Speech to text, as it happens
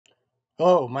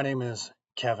Hello, my name is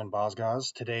Kevin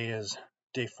Bozgoz. Today is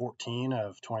day 14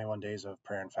 of 21 days of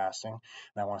prayer and fasting,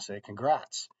 and I want to say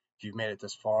congrats. If you've made it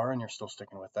this far and you're still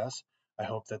sticking with us, I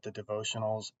hope that the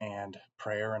devotionals and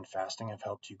prayer and fasting have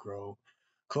helped you grow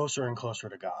closer and closer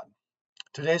to God.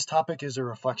 Today's topic is a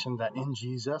reflection that in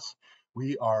Jesus,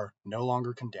 we are no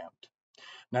longer condemned.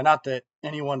 Now, not that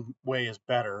any one way is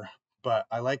better, but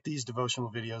I like these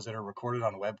devotional videos that are recorded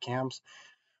on webcams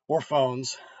or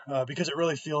phones because it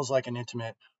really feels like an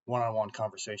intimate one-on-one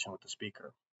conversation with the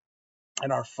speaker.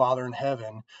 And our Father in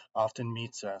heaven often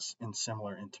meets us in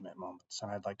similar intimate moments.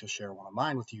 And I'd like to share one of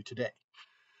mine with you today.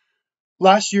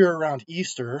 Last year around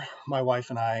Easter, my wife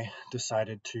and I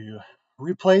decided to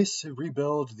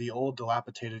rebuild the old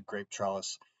dilapidated grape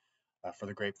trellis for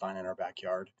the grapevine in our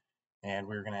backyard. And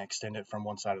we were going to extend it from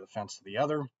one side of the fence to the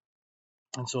other.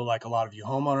 And so, like a lot of you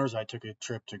homeowners, I took a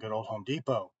trip to good old Home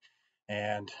Depot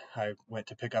and I went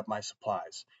to pick up my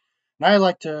supplies.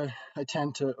 And I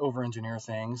tend to over-engineer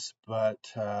things, but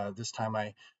this time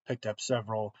I picked up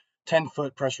several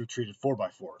 10-foot pressure-treated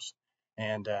 4x4s.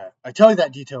 And I tell you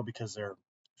that detail because they're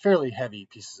fairly heavy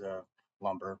pieces of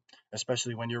lumber,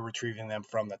 especially when you're retrieving them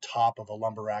from the top of a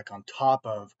lumber rack on top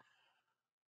of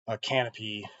a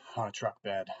canopy on a truck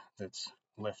bed that's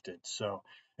lifted. So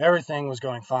everything was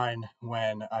going fine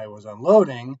when I was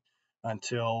unloading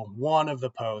until one of the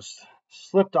posts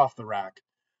slipped off the rack,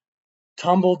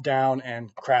 tumbled down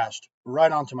and crashed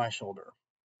right onto my shoulder.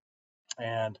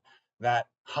 And that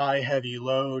high, heavy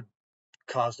load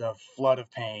caused a flood of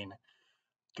pain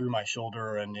through my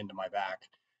shoulder and into my back.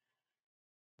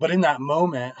 But in that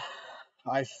moment,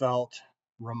 I felt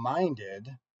reminded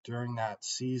during that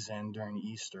season, during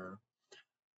Easter, I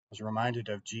was reminded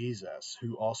of Jesus,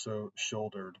 who also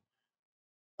shouldered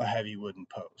a heavy wooden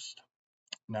post.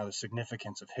 Now, the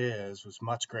significance of his was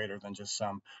much greater than just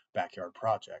some backyard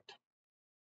project.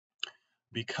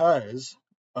 Because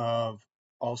of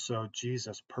also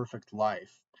Jesus' perfect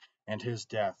life and his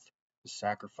death, his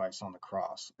sacrifice on the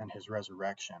cross, and his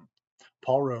resurrection.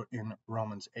 Paul wrote in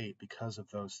Romans 8, because of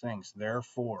those things,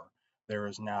 therefore, there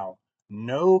is now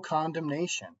no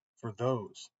condemnation for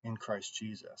those in Christ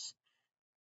Jesus.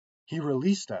 He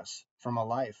released us from a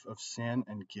life of sin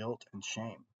and guilt and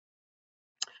shame.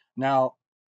 Now,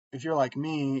 if you're like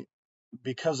me,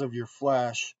 because of your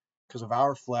flesh, because of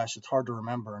our flesh, it's hard to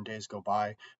remember, and days go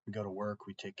by. We go to work,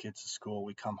 we take kids to school,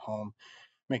 we come home,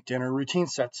 make dinner, routine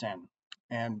sets in,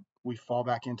 and we fall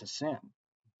back into sin.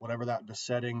 Whatever that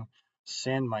besetting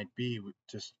sin might be,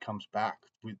 just comes back.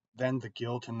 Then the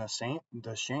guilt and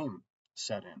the shame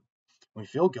set in. We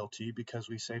feel guilty because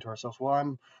we say to ourselves, well,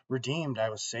 I'm redeemed, I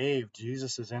was saved,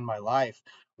 Jesus is in my life.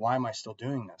 Why am I still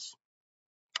doing this?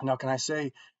 Now, can I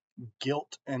say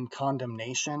guilt and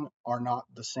condemnation are not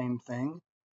the same thing?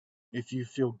 If you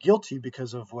feel guilty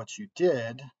because of what you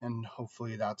did, and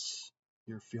hopefully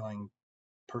you're feeling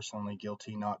personally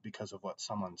guilty, not because of what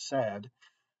someone said,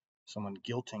 someone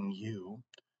guilting you.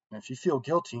 And if you feel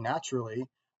guilty naturally,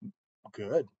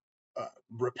 good.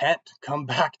 Repent, come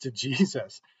back to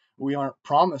Jesus. We aren't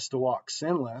promised to walk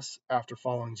sinless after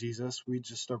following Jesus. We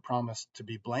just are promised to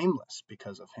be blameless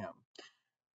because of him.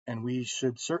 And we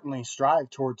should certainly strive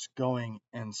towards going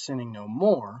and sinning no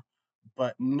more,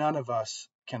 but none of us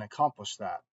can accomplish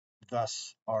that.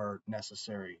 Thus, our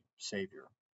necessary Savior.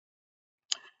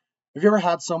 Have you ever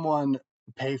had someone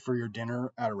pay for your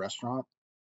dinner at a restaurant,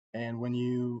 and when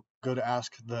you go to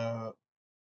ask the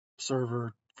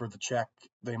server for the check,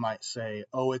 they might say,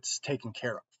 oh, it's taken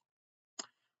care of?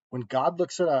 When God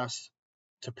looks at us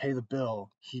to pay the bill,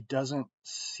 he doesn't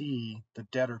see the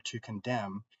debtor to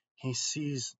condemn. He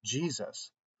sees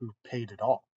Jesus, who paid it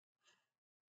all.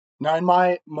 Now, in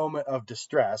my moment of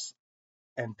distress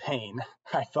and pain,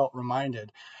 I felt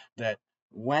reminded that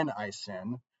when I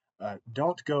sin,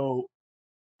 don't go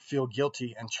feel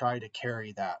guilty and try to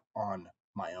carry that on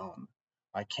my own.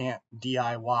 I can't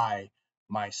DIY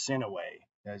my sin away.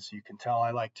 As you can tell, I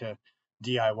like to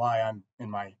DIY. I'm in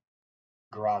my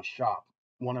garage shop.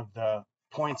 One of the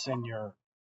points in your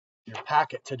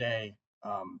packet today,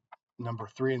 number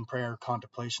 3 in prayer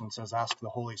contemplation, says, ask the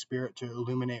Holy Spirit to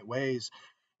illuminate ways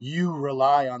you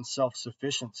rely on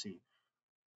self-sufficiency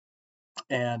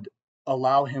and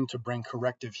allow him to bring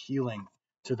corrective healing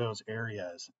to those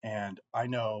areas. And I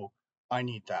know I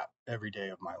need that every day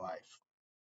of my life.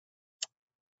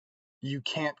 You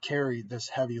can't carry this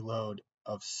heavy load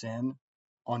of sin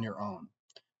on your own.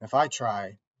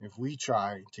 If we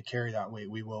try to carry that weight,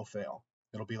 we will fail.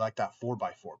 It'll be like that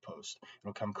 4x4 post.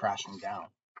 It'll come crashing down.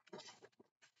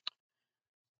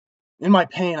 In my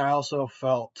pain, I also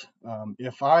felt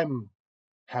if I'm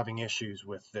having issues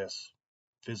with this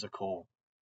physical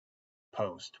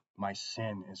post, my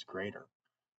sin is greater.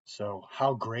 So,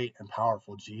 how great and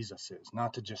powerful Jesus is,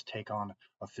 not to just take on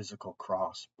a physical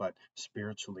cross, but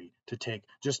spiritually, to take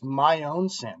just my own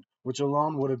sin, which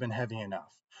alone would have been heavy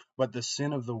enough, but the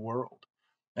sin of the world.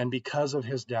 And because of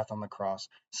his death on the cross,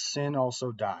 sin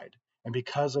also died. And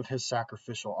because of his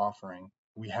sacrificial offering,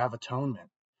 we have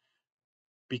atonement.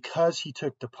 Because he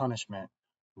took the punishment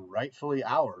rightfully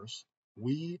ours,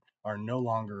 we are no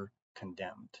longer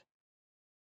condemned.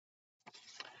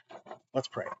 Let's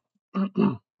pray.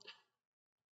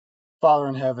 Father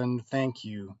in heaven, thank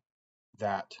you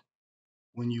that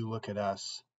when you look at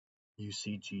us, you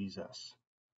see Jesus.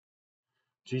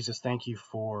 Jesus, thank you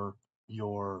for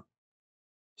your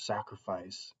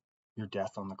sacrifice, your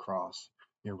death on the cross,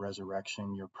 your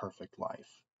resurrection, your perfect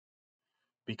life.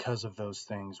 Because of those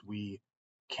things, we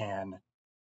can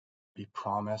be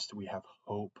promised, we have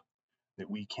hope that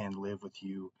we can live with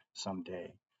you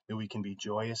someday, that we can be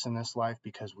joyous in this life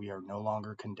because we are no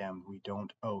longer condemned. We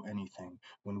don't owe anything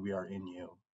when we are in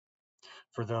you.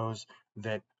 For those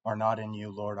that are not in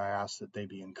you, Lord, I ask that they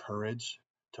be encouraged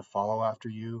to follow after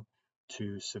you,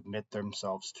 to submit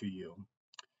themselves to you.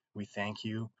 We thank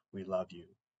you, we love you,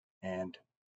 and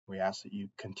we ask that you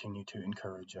continue to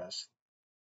encourage us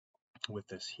with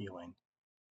this healing.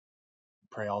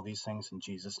 Pray all these things in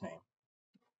Jesus' name.